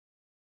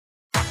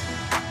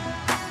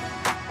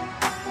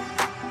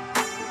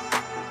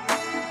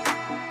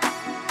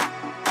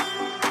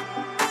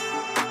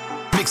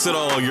Mixing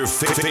all your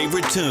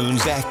favorite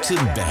tunes back to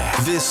back.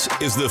 This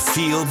is the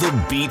Feel the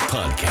Beat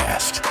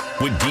podcast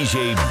with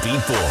DJ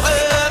Beat Boy.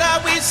 What are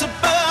we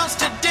supposed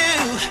to do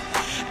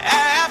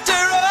after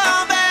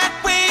all that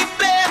we've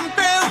been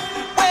through?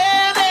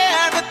 When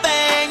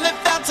everything that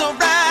felt so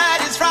right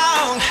is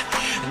wrong.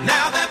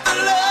 Now that the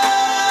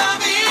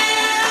love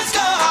is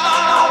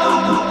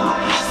gone.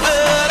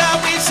 What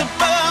are we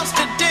supposed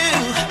to do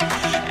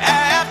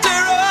after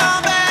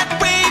all that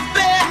we've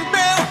been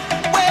through?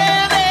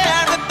 When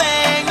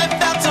everything that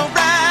felt so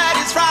right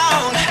is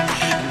wrong.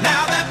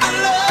 Now that the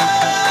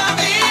love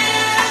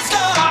is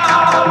gone.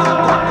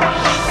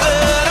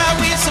 What are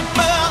we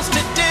supposed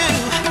to do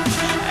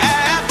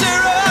after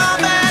all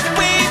that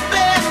we've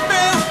been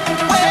through?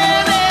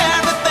 When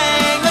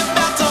everything that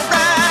felt so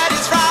right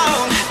is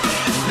wrong.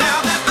 Now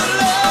that the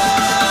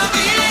love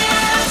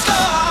is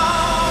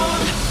gone.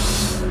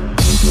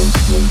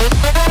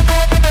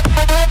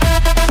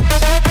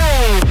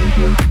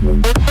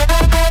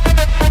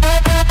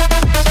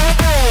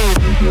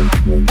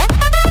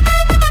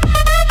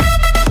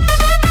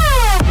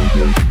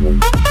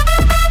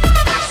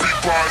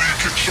 Everybody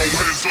get your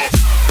hands up.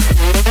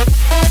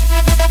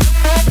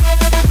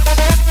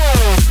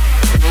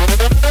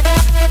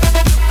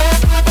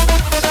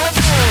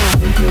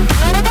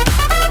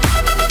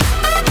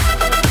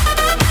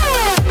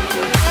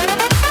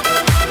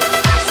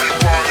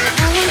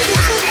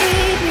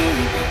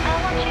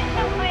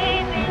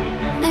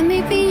 Let me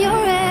be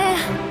your air.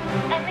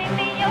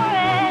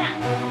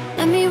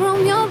 Let me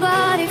roam your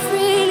body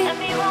freely.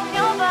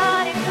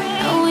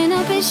 No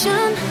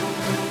inhibition,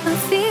 no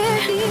fear.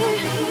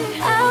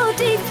 How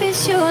deep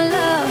is your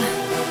love?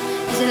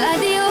 Is it like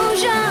the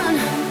ocean?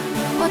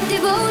 What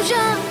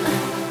devotion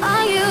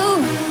are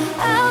you?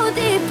 How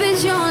deep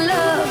is your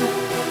love?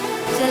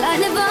 Is it like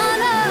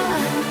Nirvana?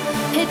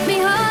 Hit me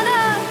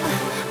harder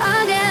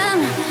again.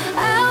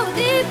 How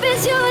deep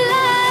is your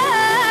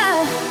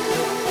love?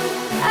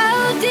 How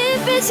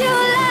deep is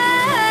your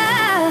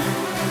love?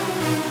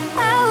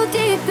 How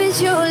deep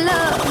is your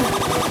love?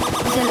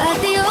 Is it like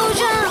the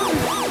ocean?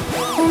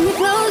 Pull me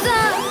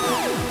closer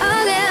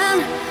again.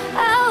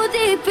 How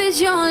deep is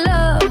your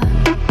love?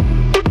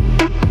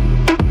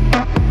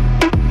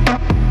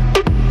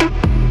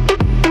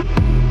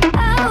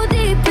 How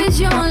deep is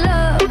your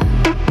love?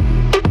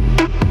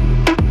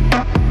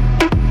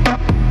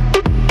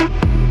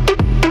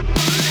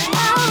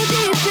 How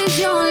deep is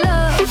your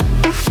love?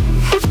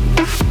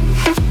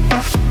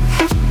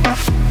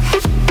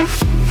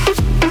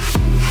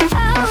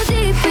 How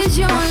deep is your love? How deep is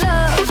your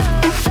love?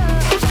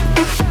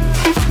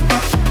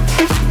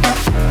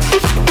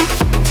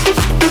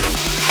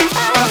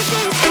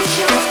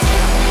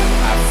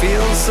 I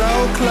feel so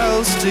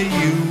close to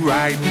you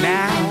right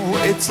now.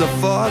 It's a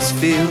force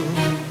field.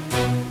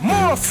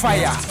 More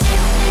fire.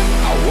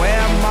 I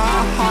wear my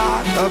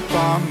heart up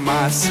on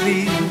my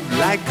sleeve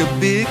like a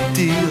big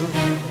deal.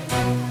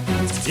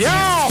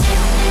 Yo!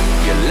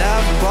 Your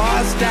love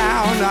pours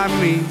down on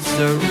me,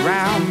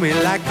 surround me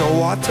like a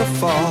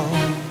waterfall.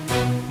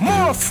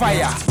 More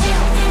fire.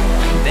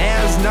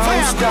 There's no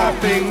Fire,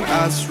 stopping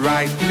us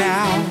right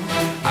now.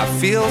 I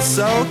feel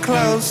so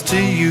close to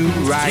you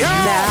right Yo!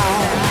 now.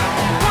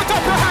 Put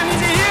up your hand in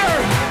the air.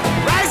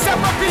 Rise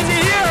up in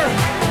the air.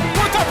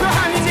 Put up your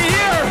hand in the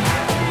air.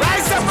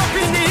 Rise up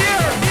in the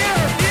air.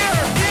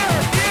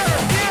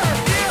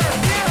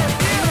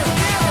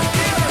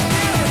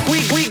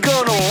 We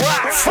gonna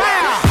rock.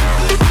 Fire!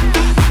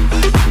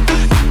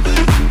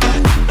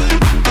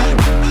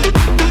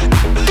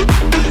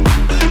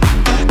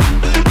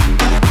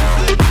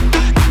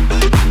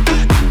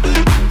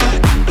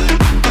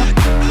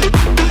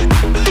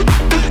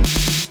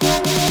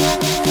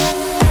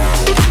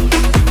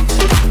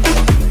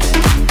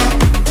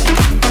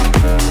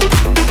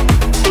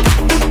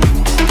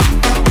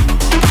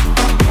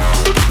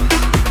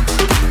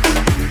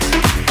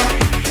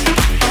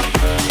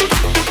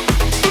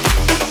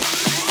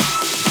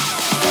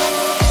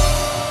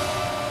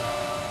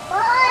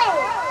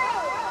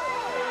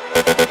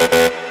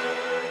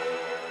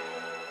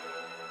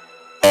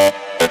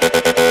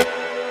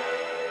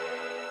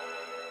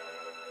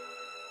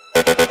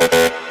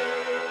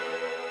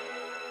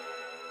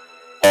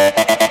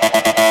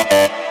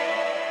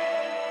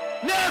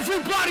 Now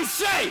everybody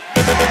say!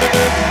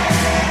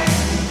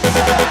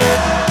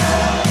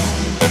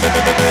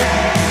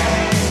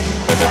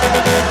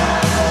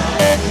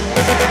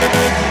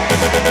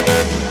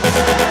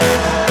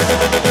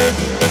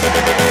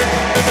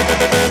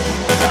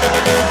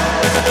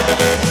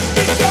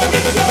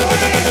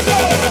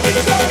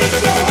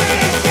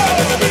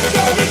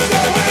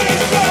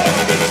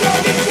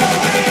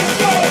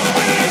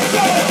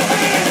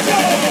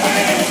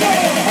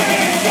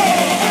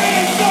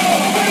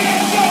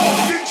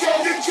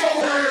 Get your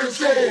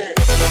hands up.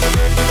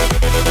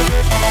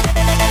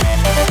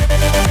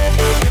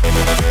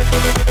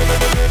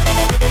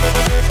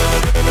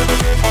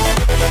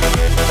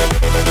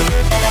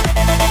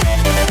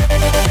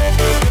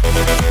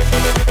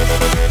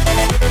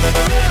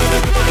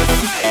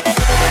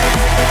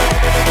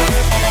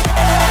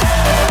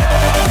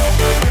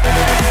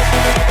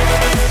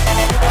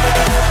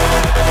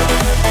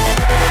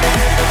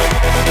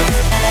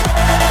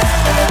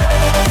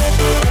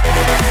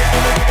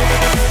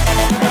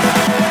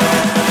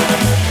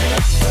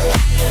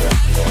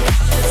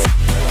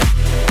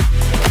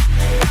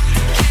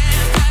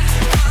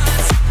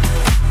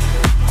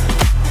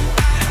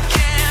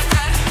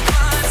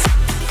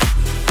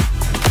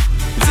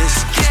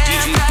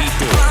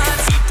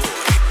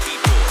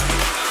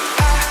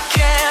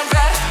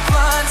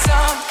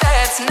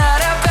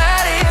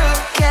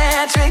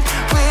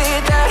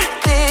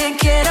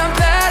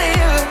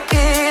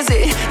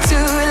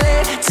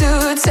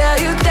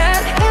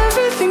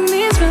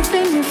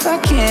 I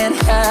can't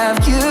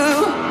have you.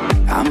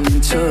 I'm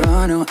in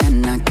Toronto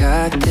and I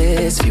got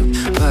this view,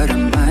 but I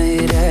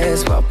might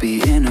as well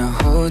be in a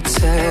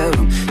hotel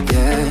room.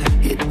 Yeah,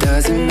 it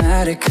doesn't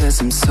matter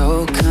cause I'm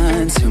so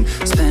consumed,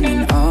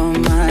 spending all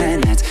my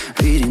nights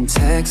reading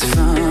texts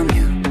from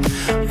you.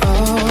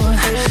 Oh,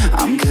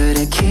 I'm good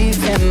at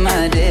keeping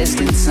my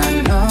distance.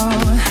 I know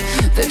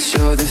that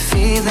you're the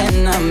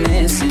feeling I'm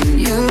missing.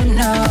 You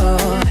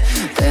know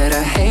that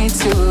I hate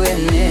to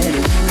admit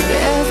it, but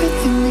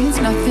everything means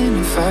nothing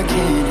if I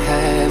can't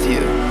have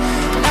you.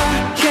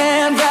 I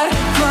can't write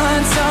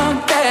one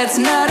song that's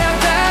not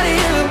about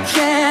you.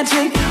 Can't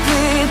drink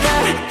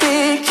without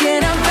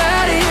thinking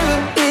about you.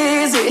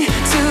 Is it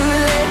too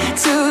late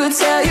to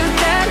tell you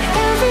that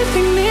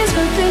everything means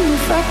nothing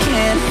if I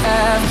can't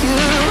have you?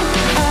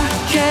 I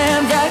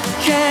can't write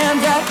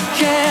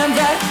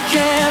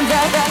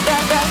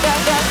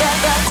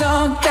that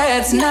song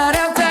that's not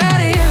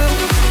about you.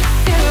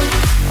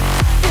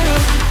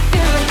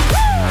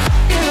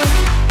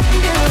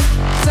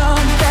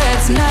 Song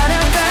that's not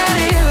about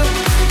you.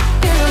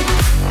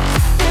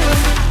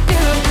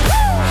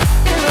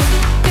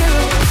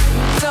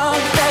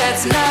 Song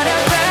that's not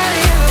about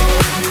you.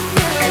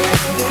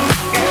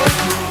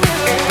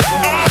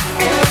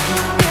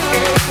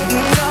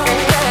 Song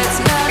that's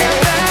not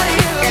about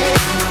you.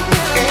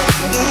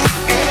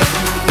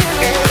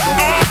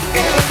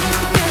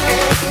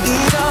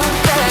 Song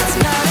that's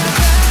not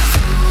about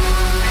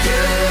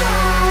you.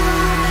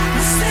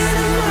 My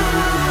cinema,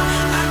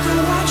 I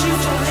could watch you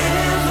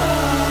forever.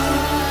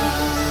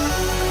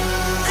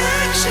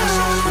 Action,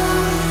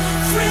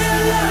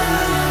 thriller,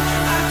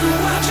 I could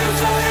watch you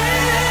forever.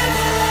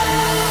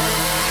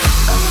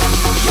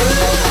 You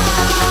are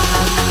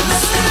my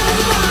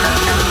cinema,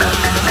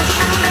 my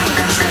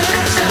hiding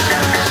treasure.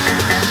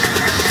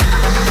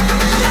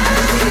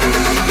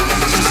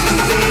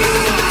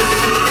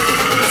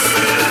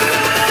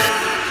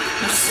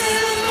 My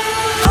cinema.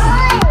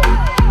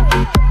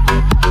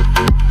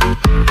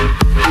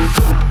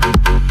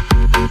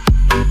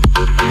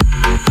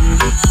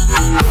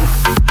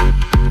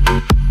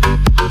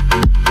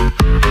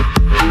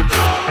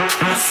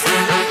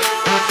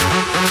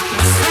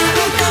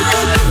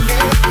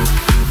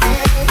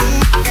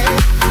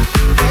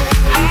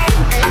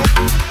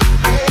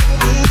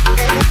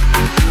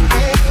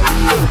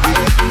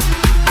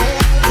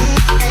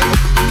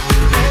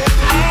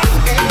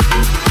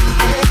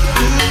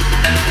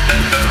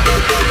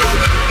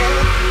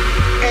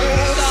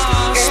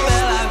 Stars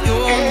spell out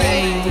your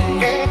name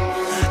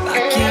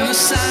like in a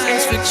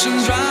science fiction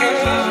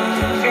drama.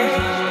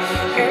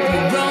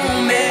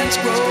 Romance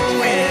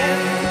growing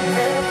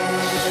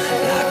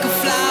like a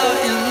flower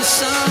in the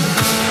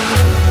summer.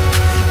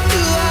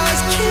 You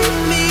always keep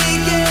me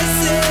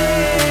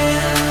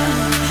guessing.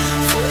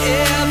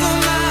 Forever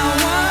my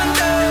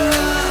wonder.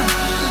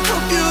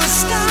 Hope you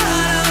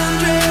start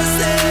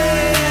undressing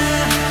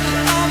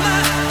all my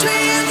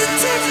dreams that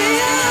take me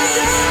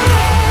under.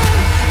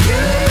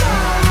 You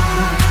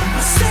are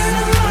my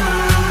cinema.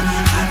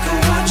 I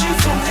could watch you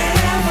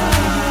forever.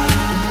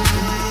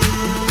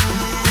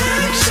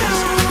 Action,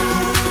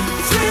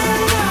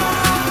 thriller.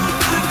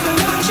 I could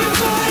watch you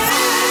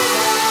forever.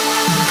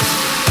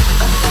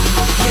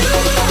 You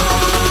are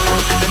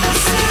my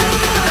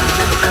cinema.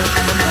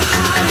 My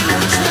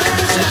hiding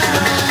treasure.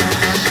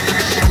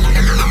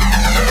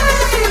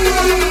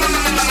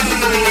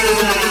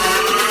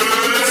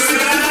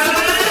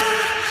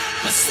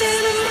 My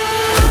cinema.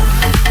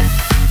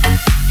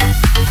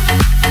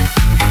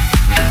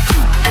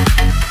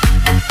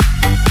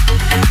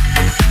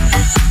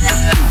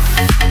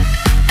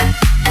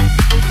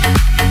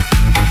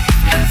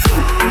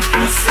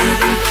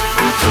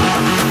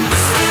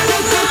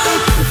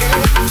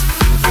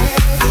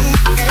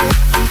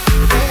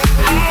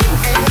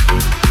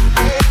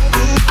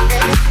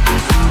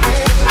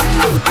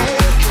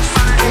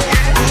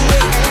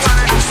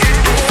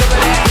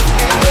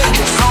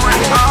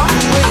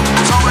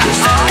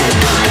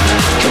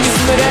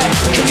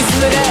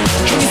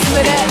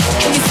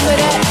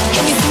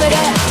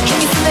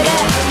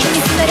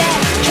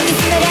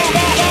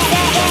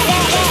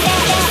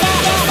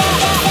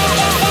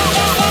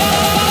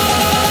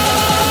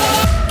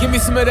 Give me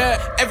some of that.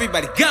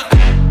 Everybody go!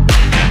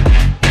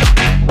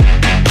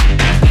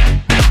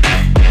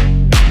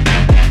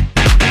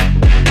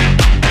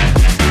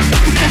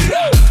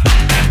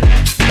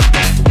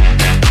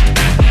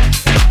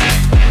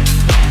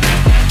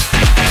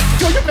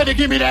 Yo, you better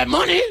give me that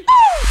money.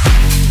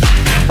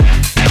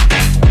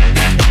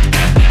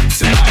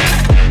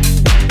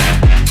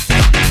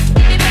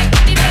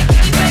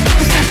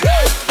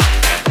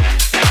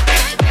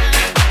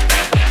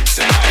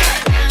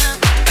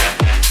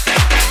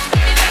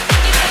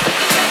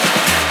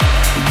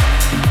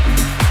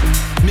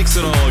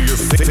 Mixing all your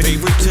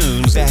favorite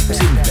tunes back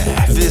to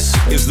back. This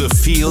is the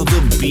Feel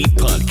the Beat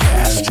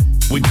podcast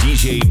with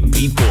DJ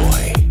Beat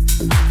Boy.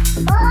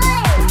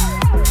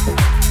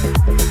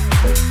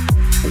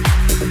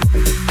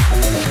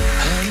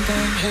 I'm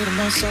done hating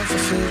myself for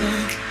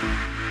feeling.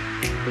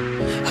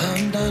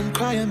 I'm done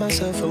crying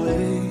myself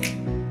away.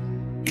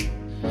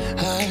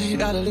 I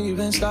gotta leave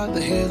and start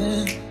the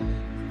healing.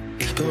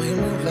 But when you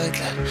move like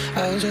that,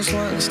 I just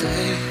wanna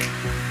stay.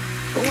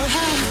 What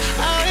have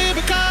I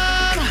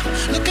become?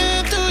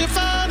 Looking through your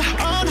phone,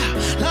 oh no,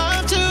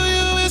 love to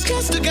you is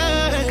just a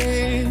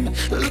game.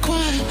 Look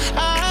what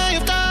I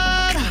have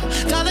done,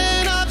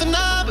 dialing up the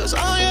numbers,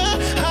 oh yeah,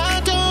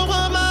 I don't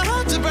want my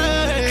heart to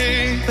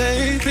break,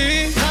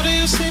 baby. How do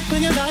you sleep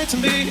when you lie to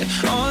me?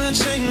 All that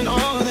shame and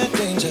all that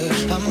danger,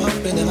 I'm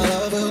hoping that my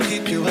love will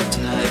keep you up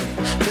tonight,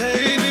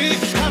 baby.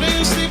 How do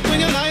you sleep when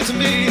you lie to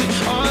me?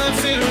 All that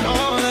fear and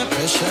all that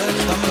pressure,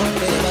 I'm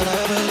hoping that my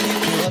love will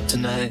keep you up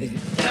tonight.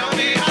 Tell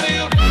me, how do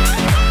you?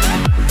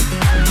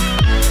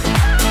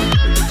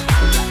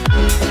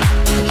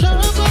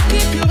 Love will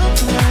keep you up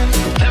tonight.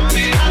 Tell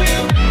me, how do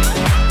you?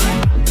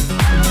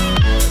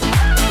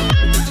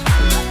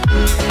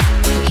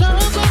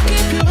 Love will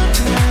keep you up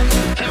tonight.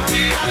 Tell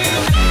me, how do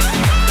you?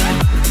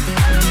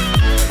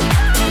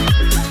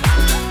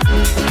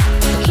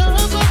 Love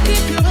will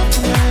keep you up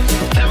tonight.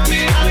 Tell me,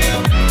 how do you?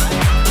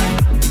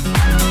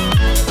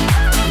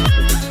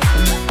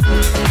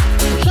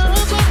 Love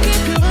will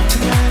keep you up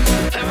tonight.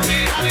 Tell me,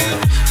 how do you?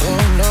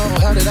 Oh no,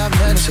 how did I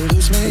manage to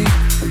lose me?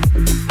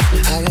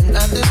 I am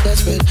not this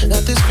desperate,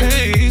 not this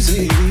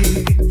crazy.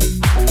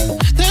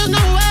 There's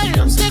no way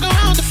I'm sticking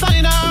around to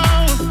find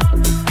out.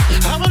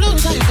 I won't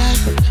lose like that,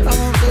 I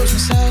won't lose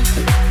myself.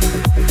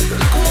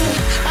 Look what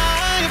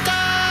I've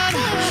done,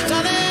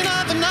 dialing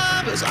up the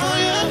numbers, oh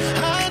yeah,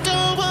 I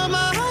don't want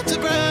my heart to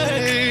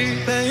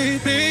break,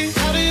 baby.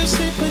 How do you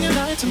sleep when you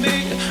lie to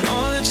me?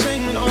 All that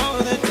shame and all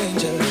that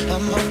danger,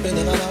 I'm hoping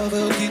that my love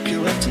will keep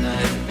you up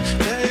tonight,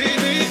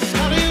 baby.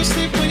 How do you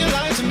sleep when you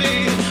lie to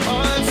me?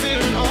 All that fear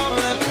and all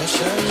that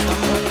pressure,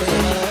 I'm hoping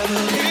that my love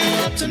will keep you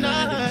up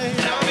tonight.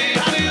 Tell me,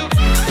 how do you?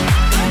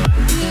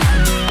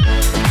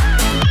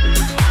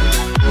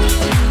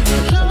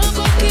 Love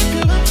will keep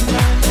you up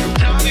tonight.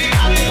 Tell me,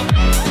 how do you?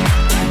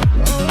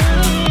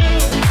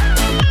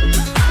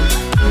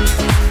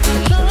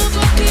 Love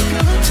will keep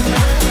you up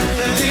tonight,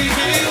 baby.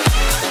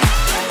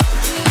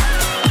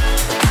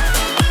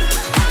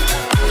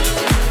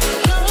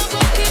 Love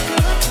will keep you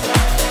up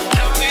tonight.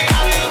 Tell me,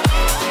 how do you?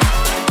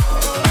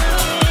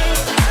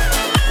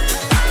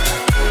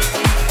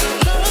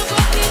 Love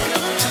will keep you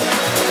up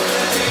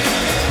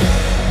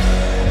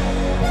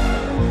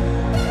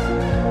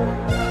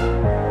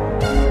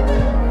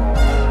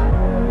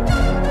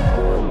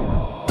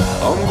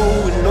I'm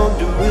going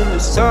under in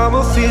this time. I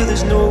feel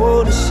there's no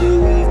one to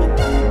save me.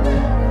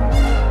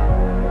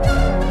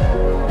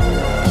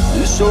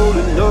 This all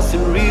and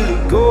nothing really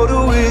got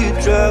away,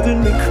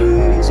 driving me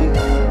crazy.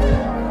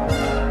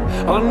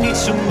 I need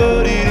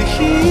somebody to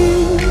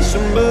hear,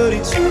 somebody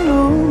to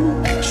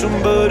know,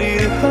 somebody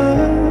to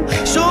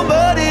have,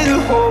 somebody to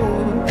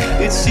hold.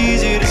 It's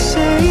easy to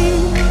say,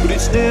 but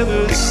it's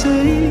never the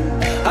same.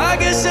 I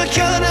guess I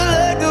kinda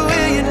like the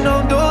way you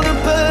numbed all the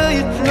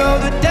pain. Now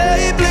the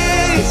day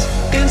bleeds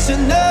into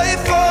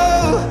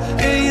nightfall,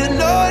 and you're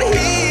not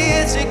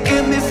here to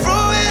get me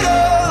through it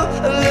all.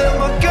 I let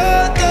my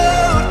guard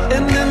down,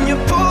 and then you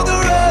pulled the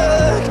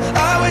rug.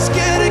 I was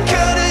getting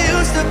kinda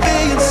used to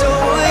being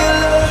someone you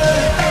love.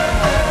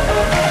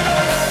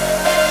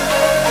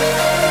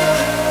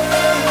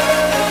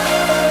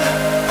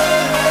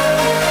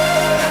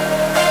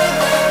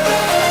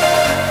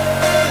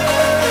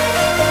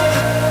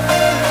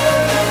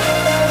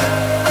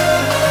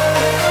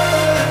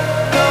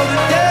 Now the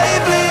day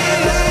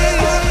bleeds,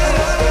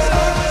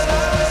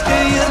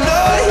 and you're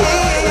not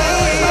here.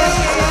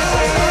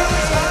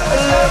 I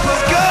let my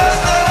guard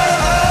down.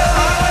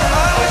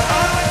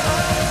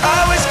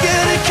 I was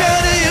getting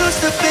kinda used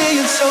to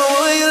being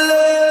someone you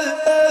love.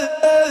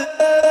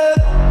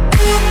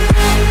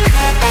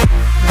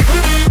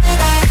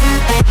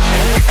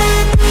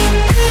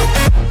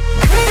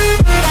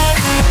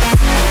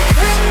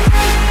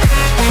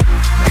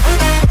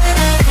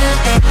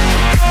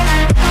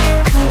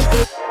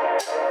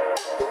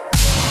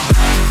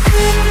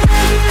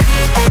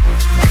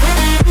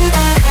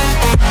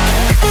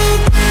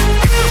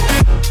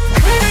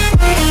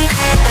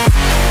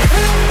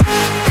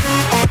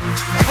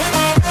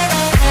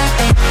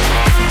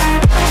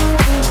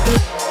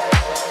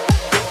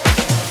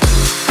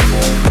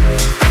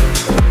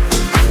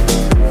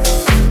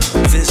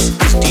 This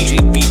is DJ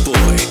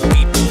B-Boy.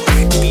 B-Boy.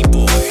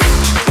 B-Boy.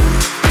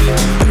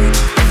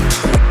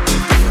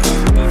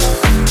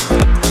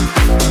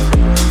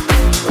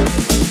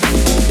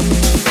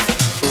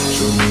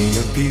 Show me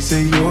a piece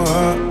of your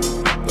heart,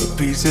 a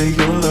piece of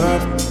your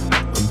love.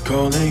 I'm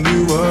calling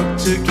you up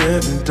to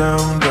getting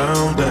down,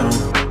 down, down.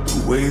 The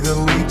way that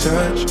we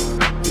touch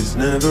is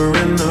never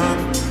enough.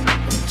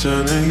 I'm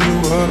turning you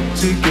up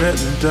to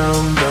getting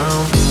down,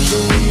 down.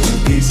 Show me a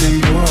piece of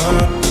your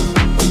heart,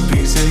 a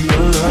piece of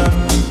your love.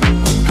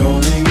 I'm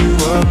calling you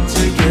up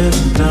to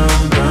getting down,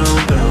 down,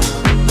 down.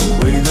 The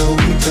way that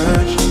we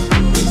touch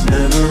is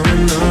never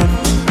enough.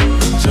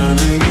 I'm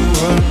turning you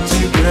up to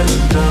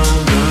getting down,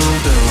 down,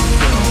 down.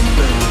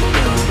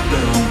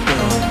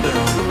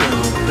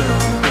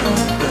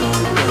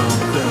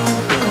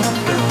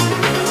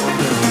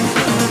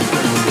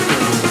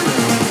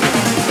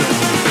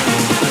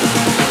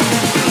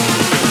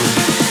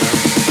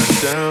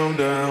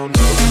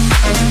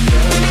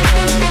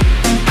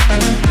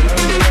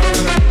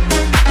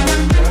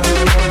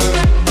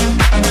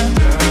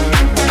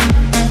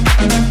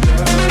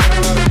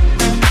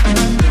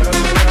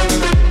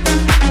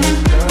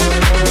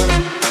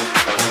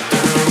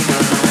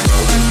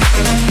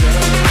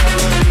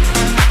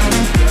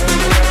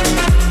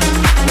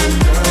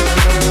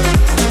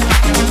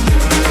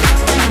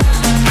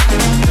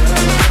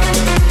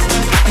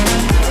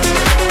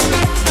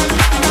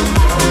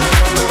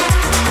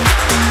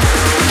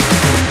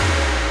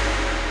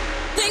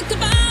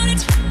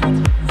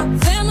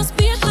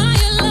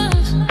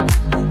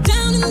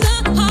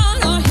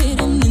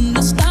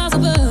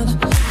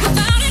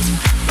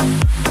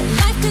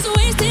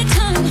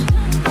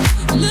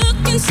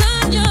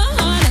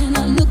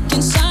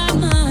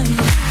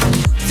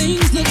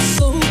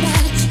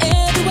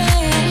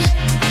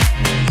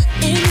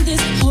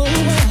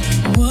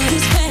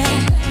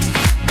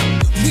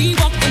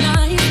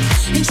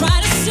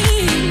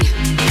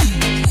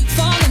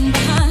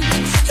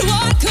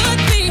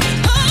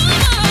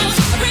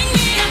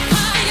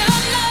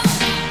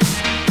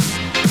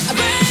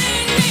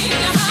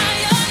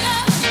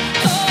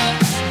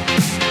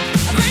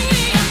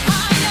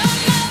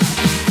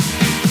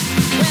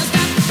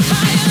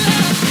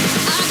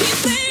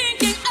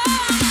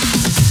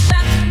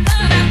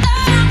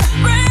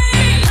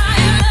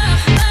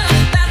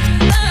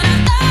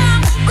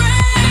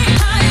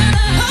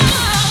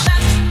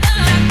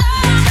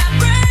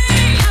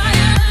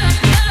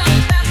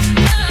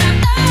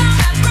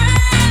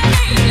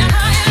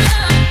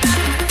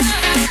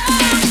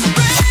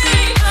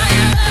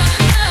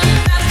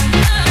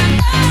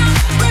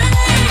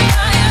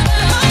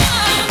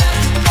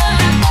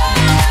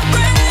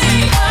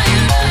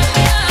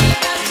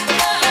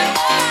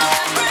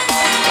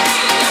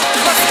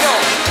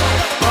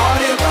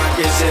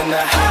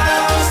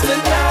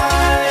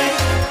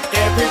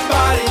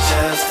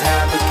 just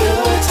have a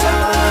good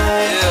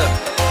time.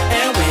 Yeah.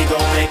 And we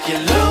gon' make you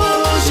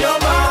lose your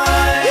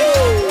mind.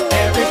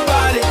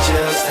 Everybody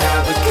just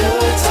have a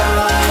good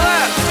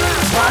time.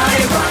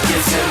 Party rock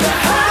is in the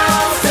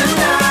house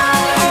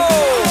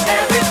tonight.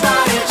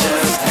 Everybody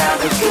just have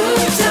a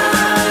good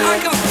time. I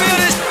can feel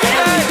this.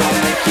 And we gon'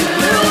 make you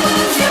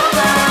lose your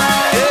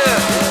mind.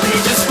 Yeah. We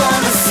just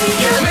wanna see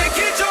you make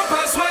it jump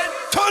and sweat.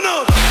 Turn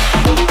up.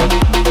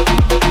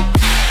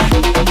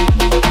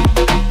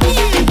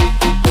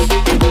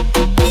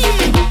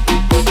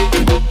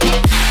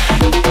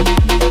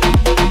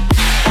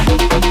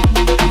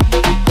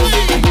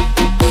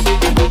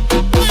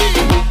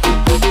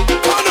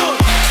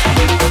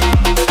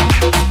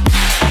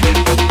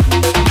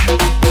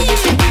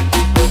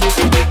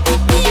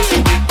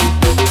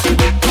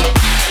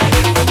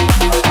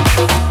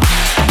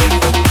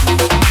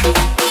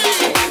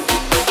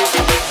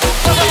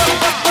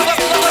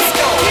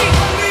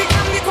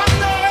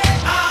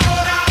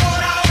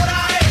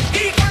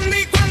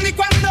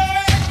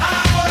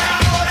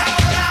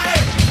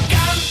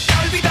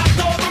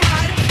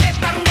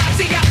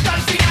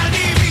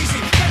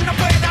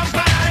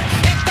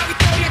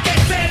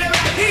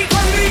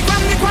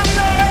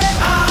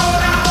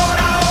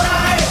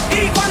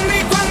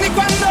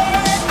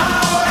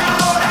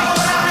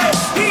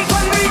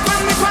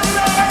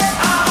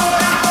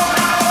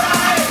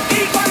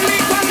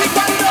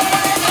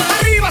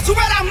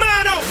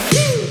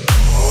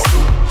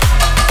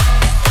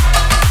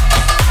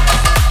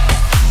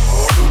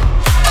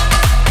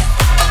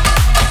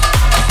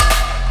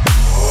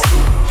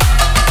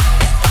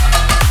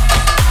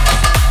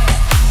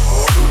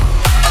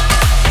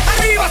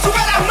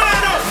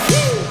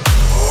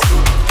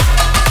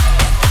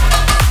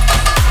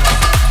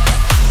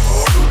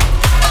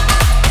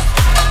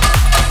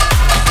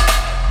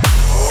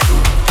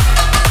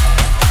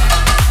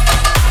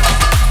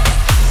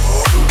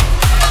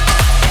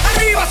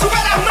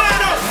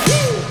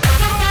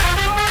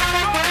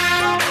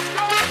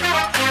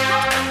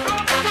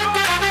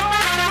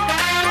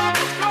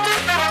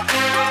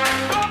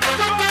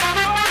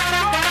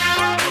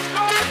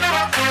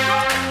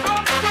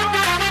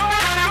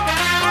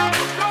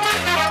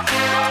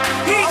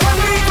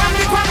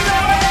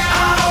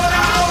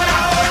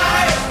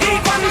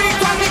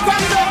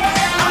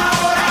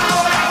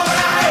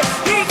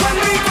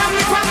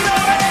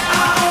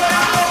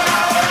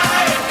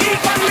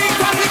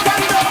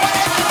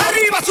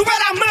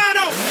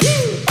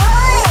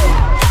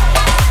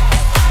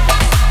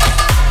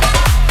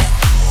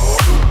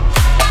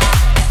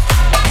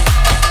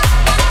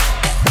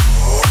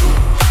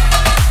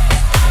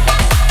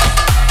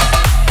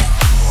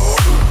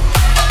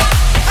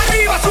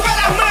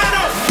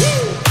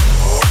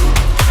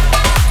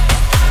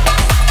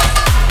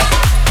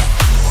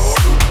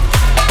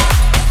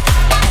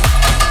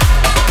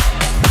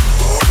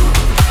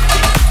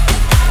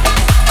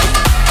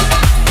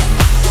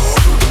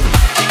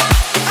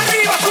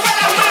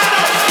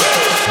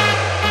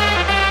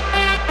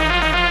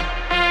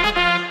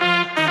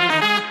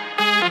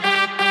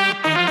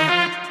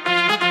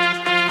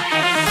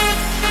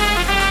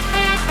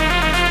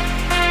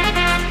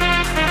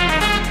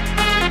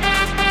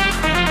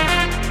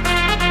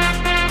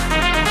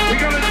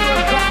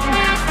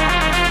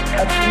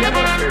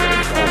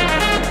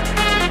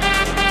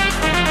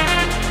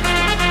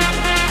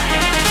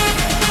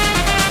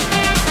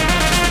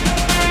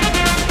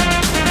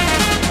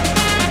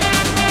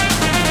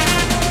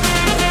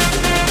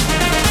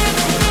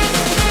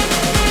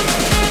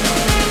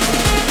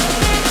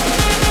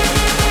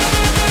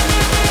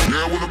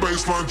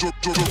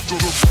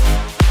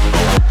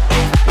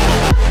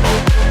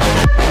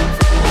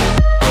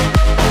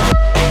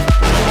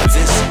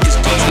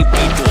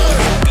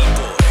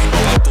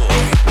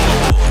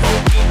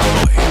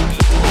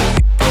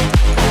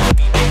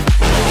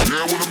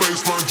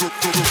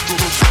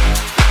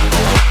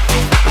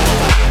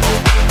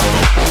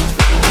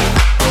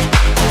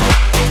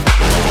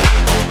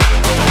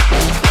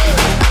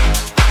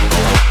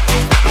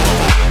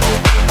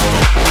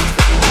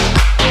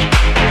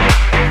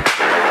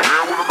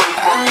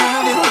 I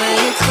love it when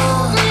you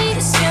call me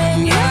to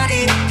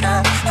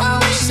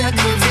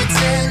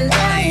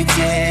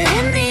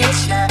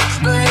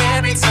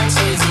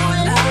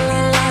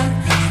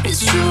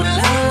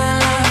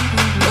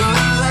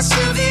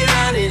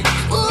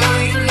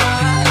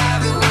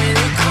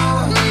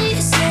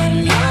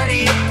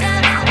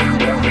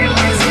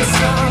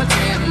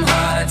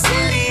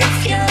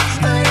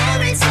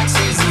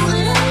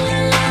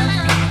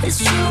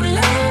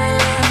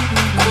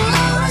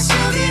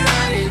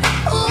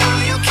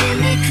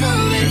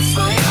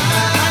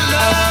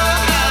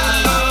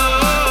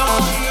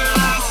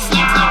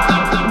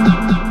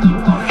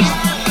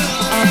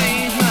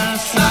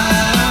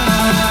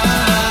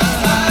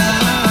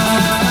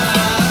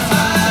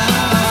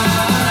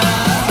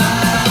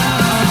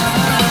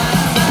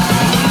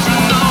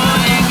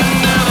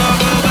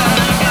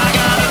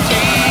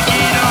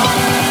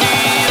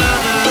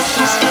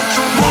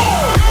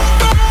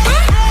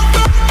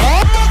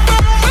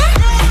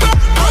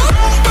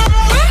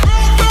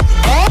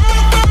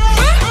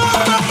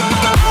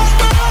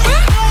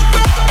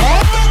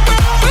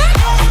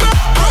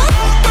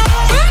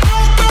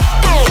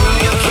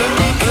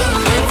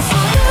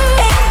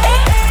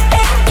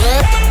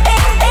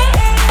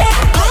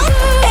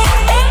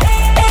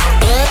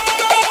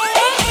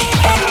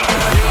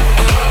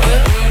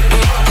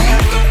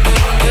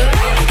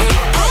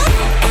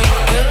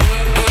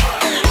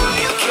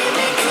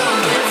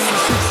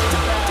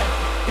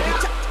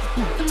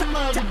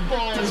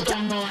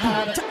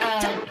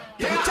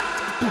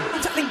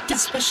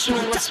special?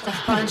 What's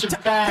behind your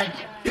back?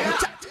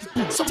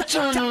 So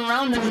turn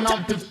around and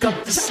I'll pick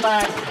up the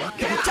slack.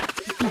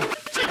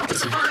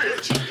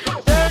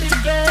 Dirty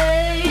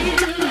babe,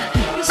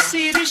 you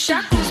see these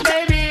shackles,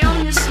 baby,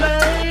 I'm your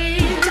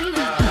slave.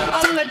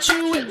 I'll let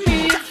you with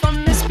me if I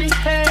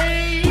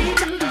misbehave.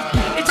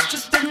 It's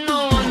just that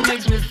no one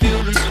makes me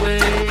feel this way.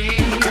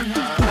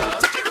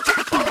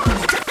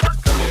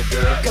 Come here,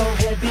 girl. Go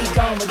ahead, be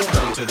gone with it.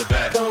 Come to the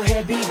back. Go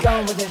ahead, be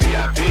gone with it.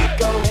 VIP.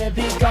 Go ahead,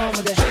 be gone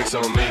with it. Drinks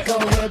on me. Go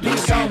ahead, be Let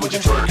me see gone what with you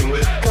it. twerking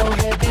with. Go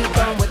ahead, be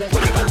gone with it.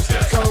 Look at them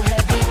steps. Go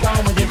ahead, be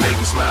gone with it. You make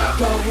me smile.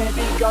 Go ahead,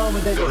 be gone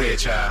with it. Go ahead,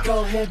 child. Go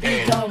ahead, be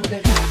And gone with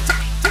it.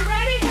 You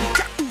ready?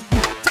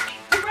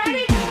 You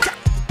ready?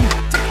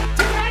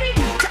 You ready?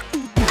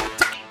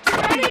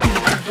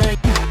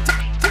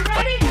 You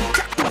ready?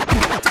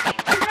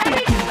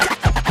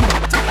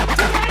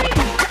 You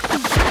ready?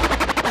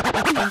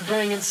 I'm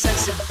bringing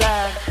sexy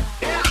back.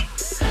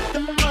 The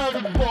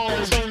mother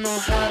boys don't know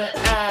how to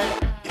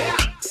act.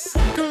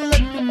 Girl,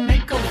 let me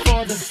make up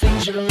for the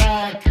things you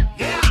lack.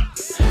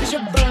 Cause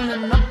you're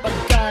burning up,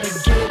 I gotta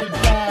get it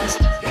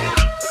fast.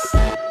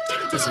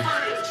 Listen.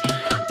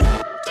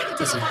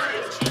 Listen.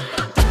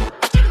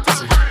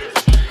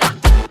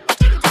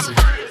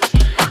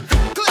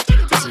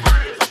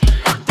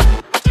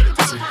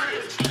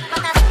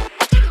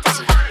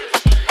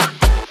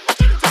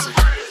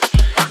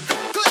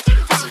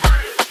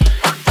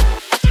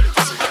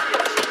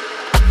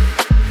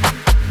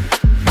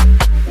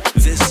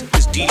 This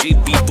is DJ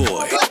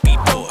B-Boy.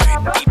 B-Boy.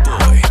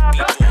 B-Boy.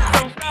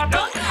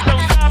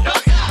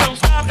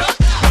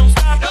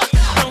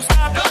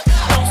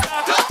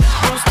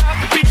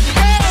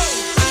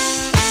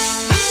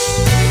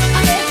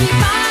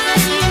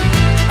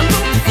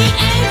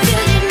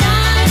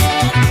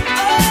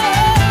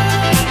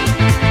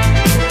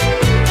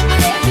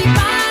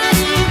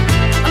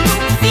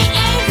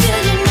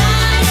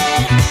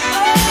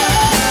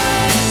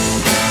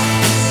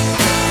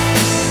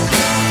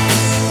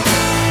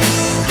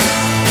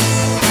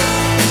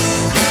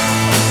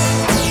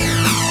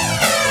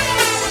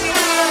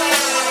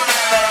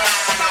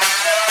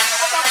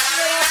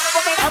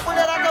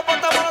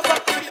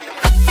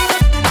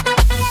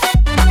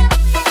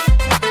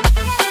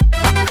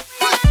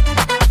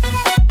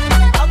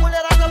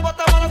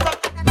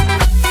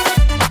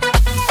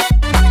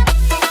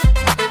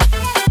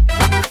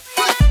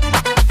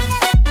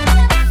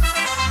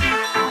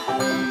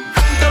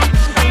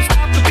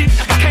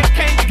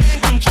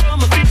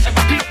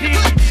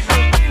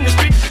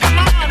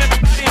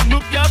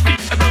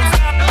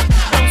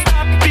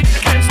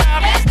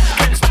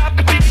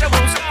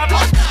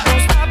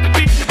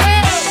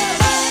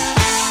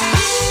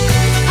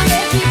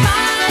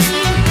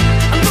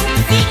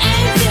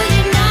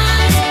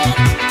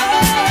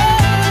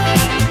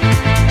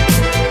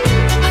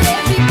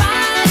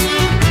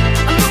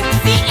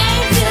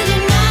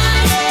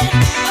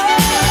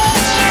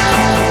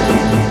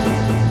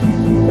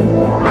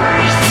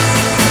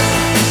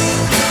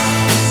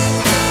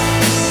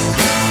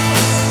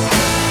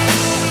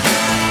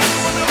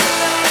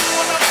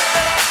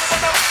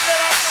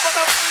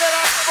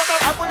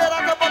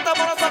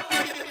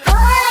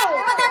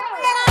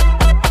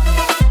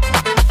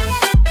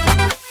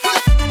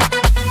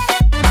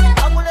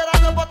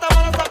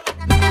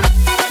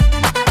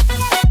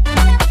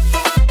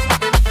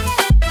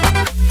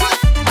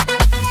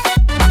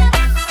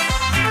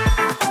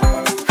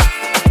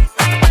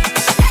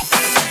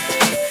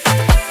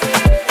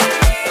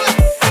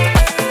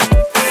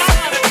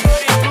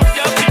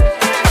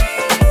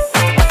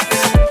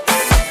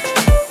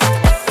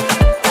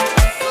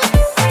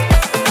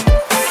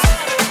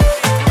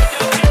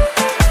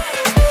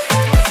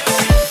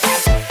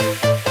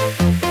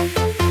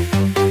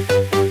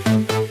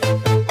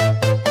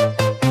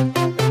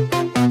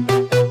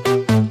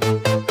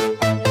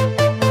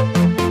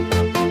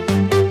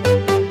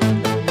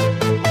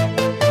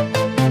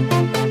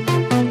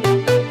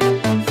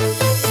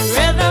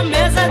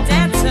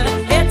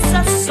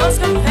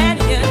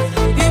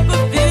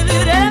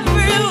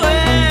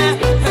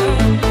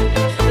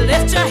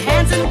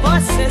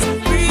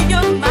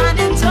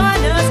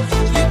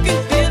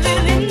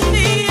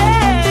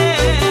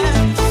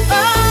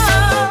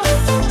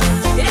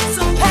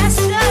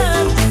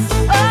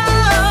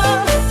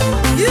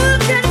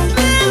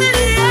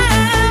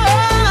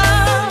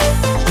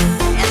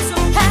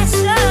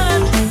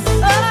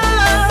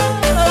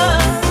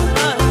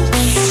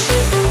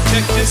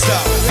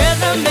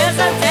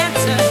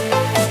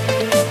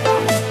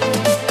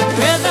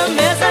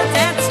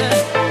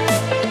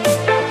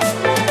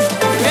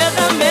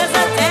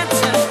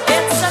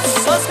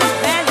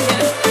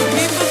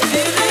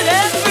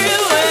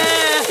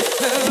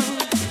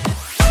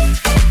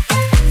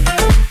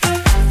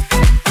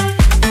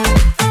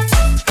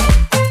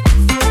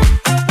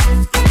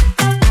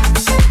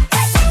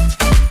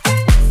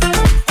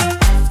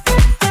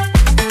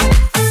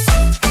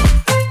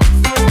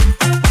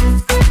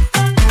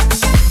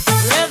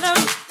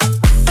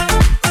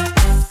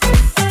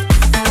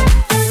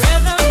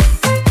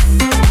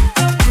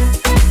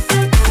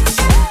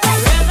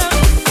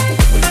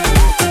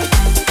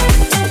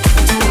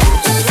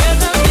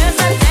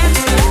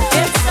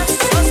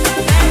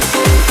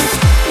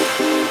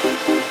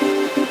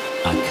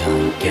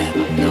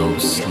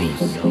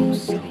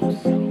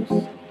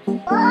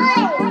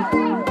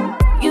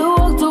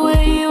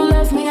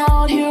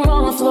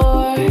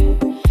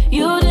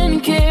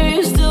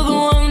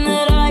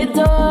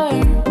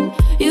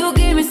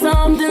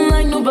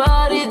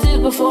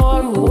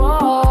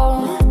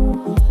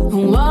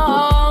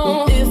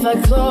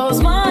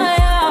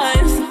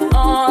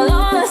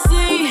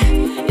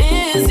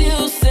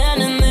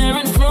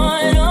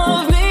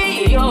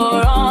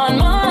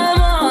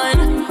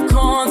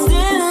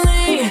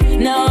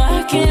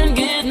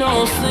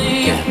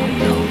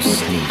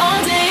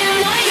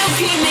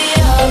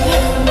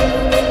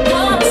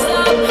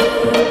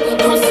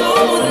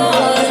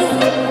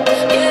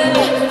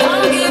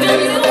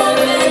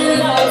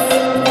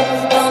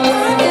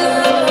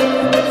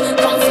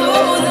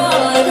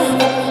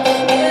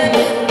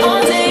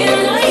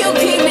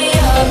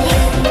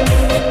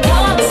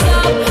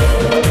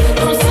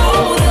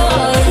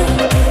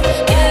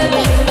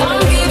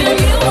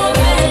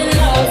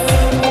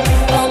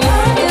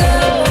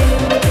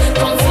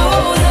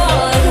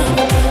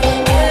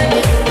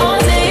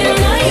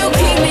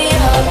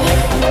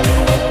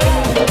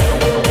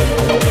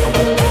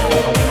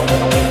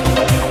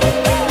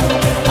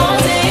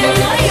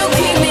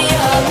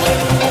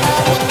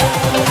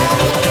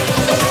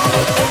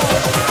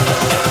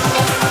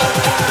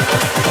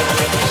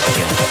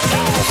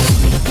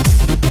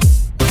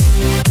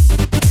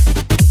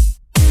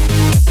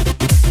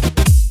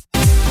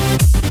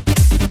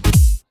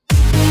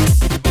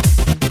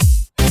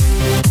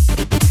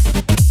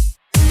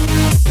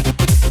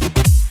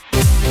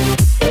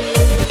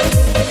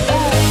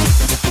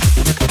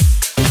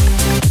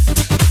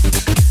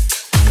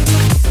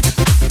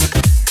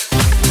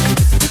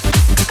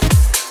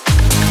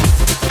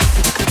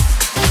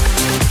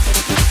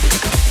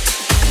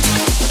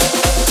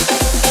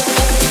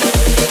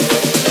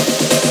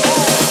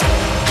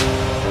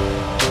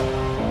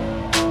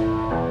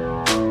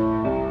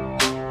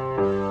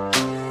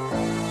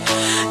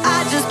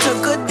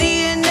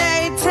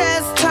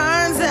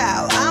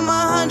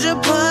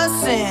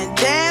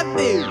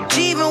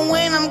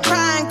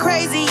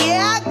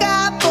 Yeah, I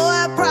got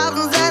boy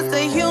problems, that's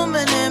the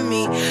human in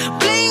me.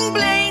 Bling,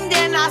 bling,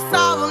 then I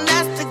solve them,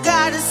 that's the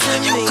goddess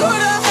in me. You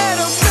could've had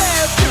a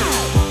bad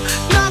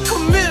dude, not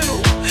committal.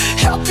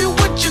 Help you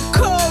with your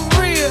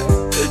career,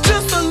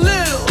 just a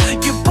little.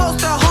 You're supposed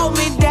to hold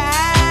me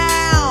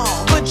down,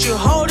 but you're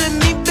holding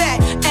me back,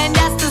 and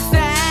that's the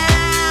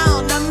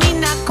sound of me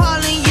not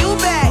calling you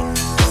back.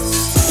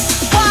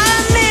 Why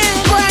men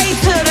gray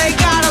till they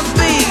gotta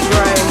be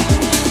gray?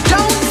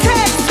 Don't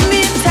text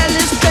me, tell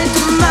it straight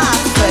to my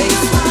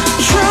face.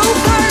 True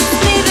hurts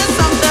needed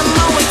something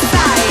more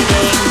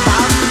exciting.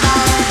 Bum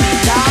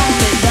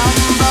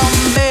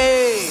me.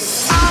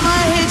 I'ma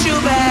hit you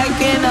back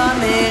in a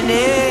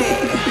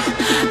minute.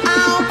 I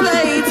don't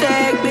play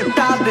tag, bitch,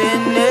 I've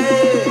been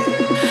there.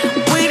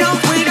 We don't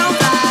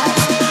lie,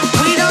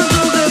 we don't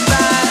do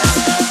goodbyes.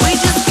 We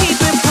just keep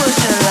it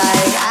pushing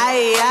like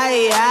aye.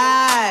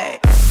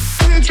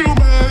 Hit you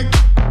back,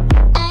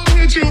 I'll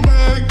hit you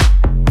back.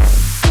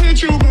 Hit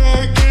you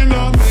back in a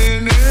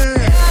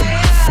minute.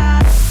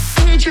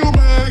 Hit you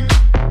back,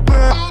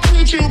 I'll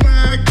hit you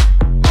back.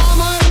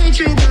 I'ma hit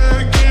you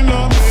back in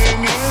a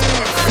minute.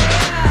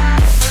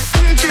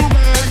 Hit you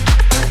back,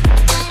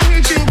 I'll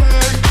hit you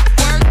back.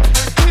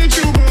 Hit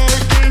you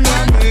back in a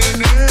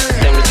minute.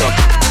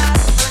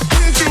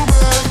 Hit you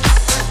back,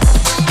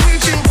 I'll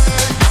hit you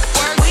back.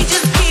 We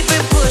just keep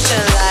it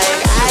pushing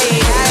like aye.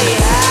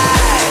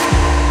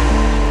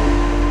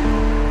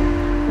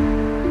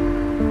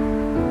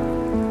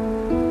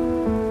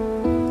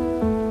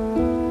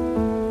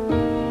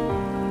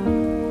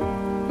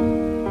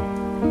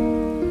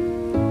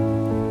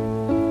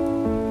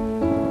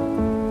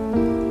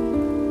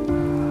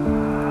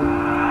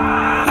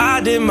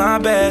 I did my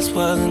best,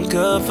 wasn't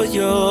good for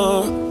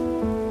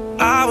you.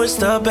 I wish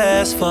the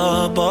best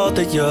for both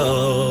of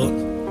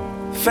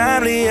you.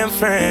 Family and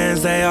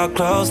friends, they are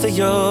close to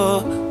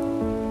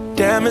you.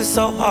 Damn, it's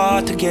so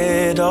hard to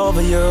get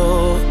over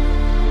you.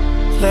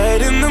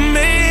 Late in the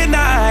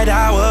midnight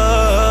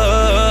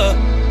hour,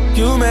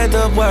 you made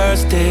the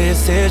worst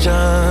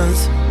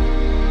decisions.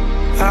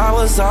 I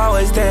was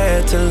always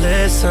there to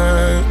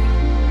listen,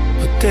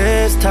 but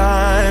this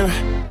time,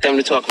 time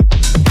to talk.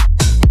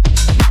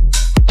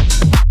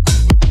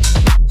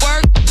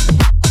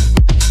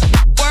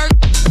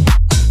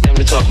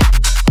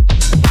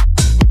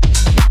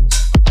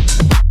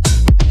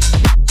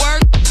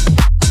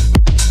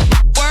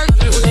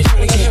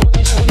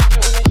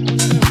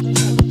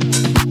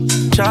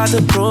 Tried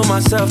to prove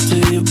myself to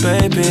you,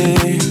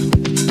 baby.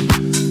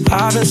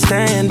 I've been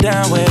staying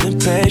down, waiting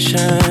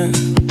patient,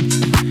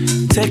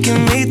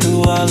 taking me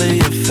through all of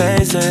your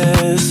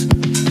phases.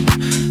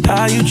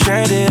 How you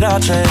traded, all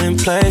trading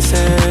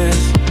places.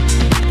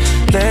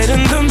 Late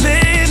in the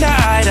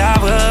midnight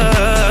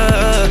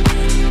hour,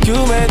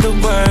 you made the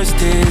worst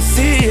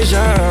decisions.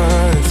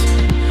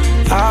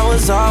 I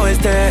was always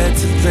there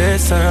to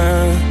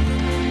listen,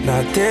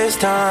 not this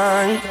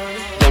time.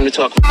 Time to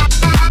talk.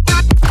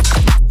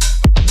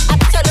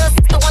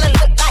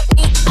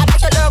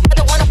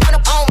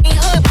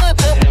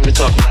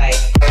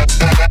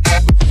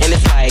 And it's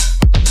like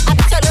I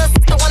bet your little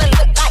sister wanna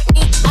look like me.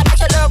 I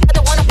bet your little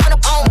brother wanna put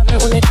them on.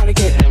 When they try to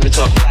get them to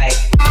talk like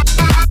I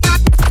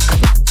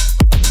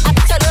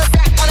bet your little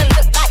sack wanna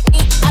look like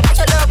me. I bet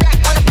your little rack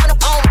wanna put them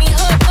on me.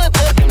 Hood.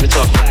 Them to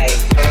talk like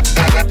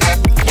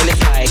and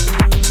it's like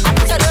I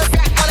bet your little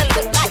sack wanna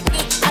look like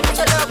me. I bet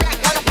your little rack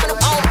wanna put them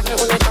on.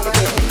 When they try to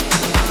get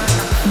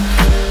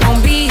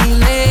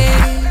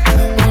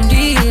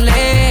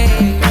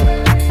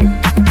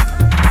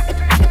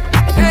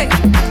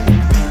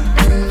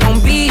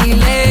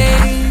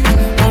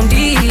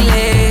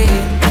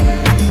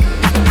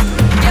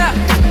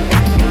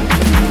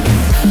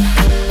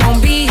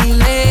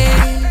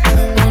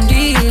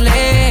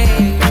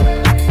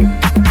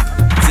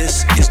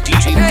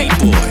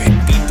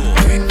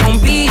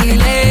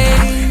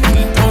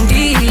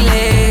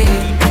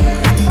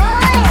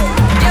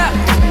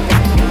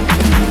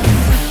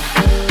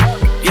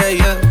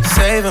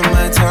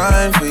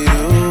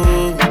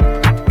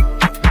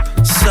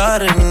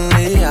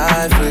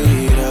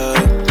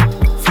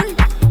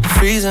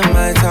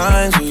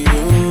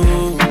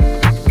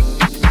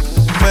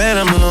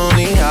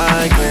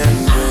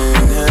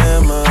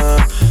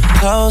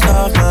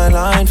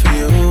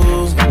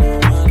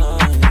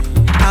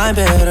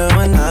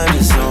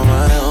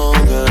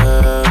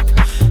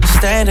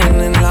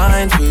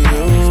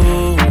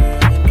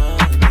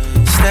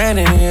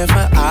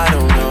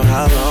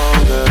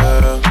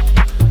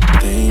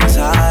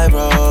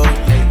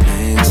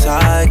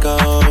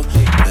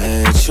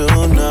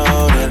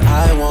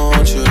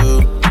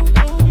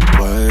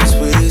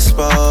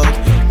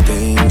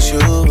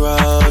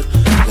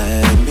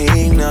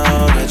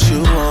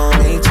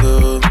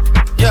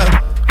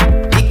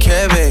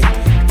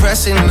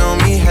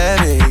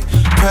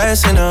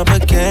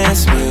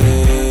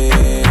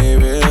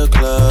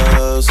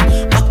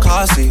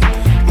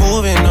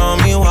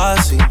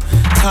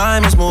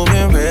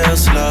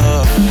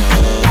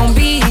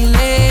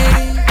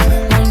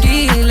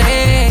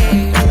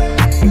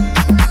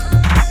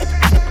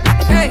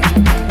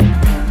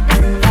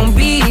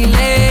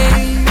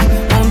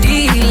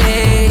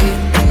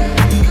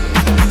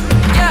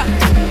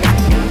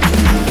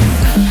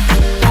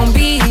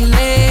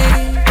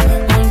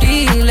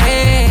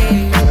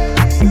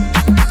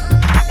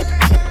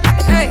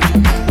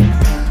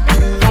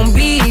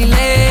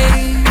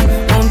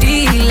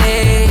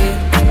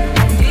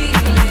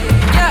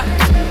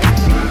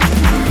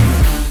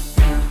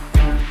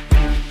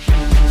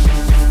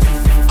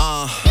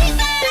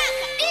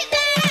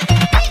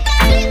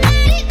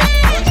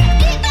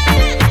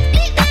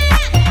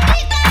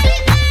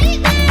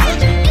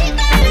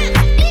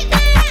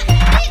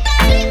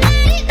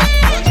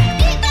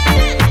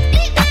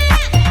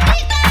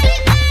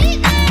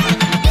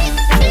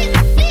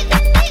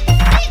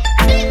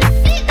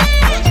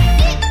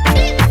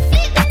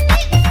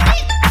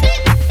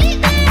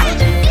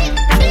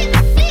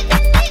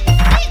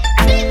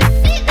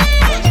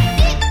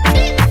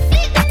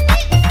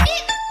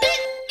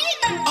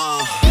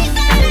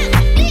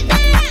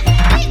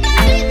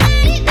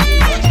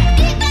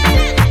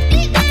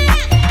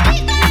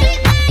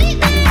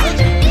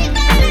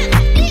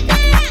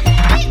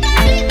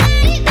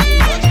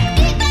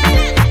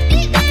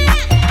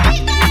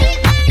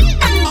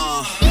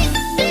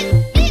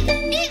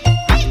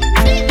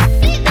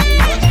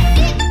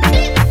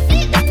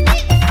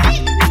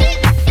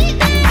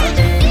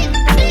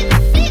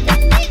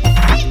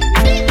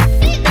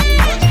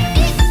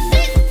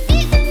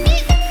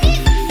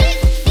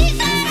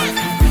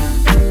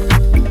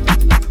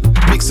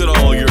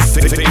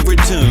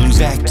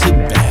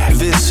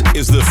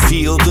is the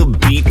Feel the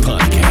Beat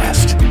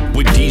Podcast.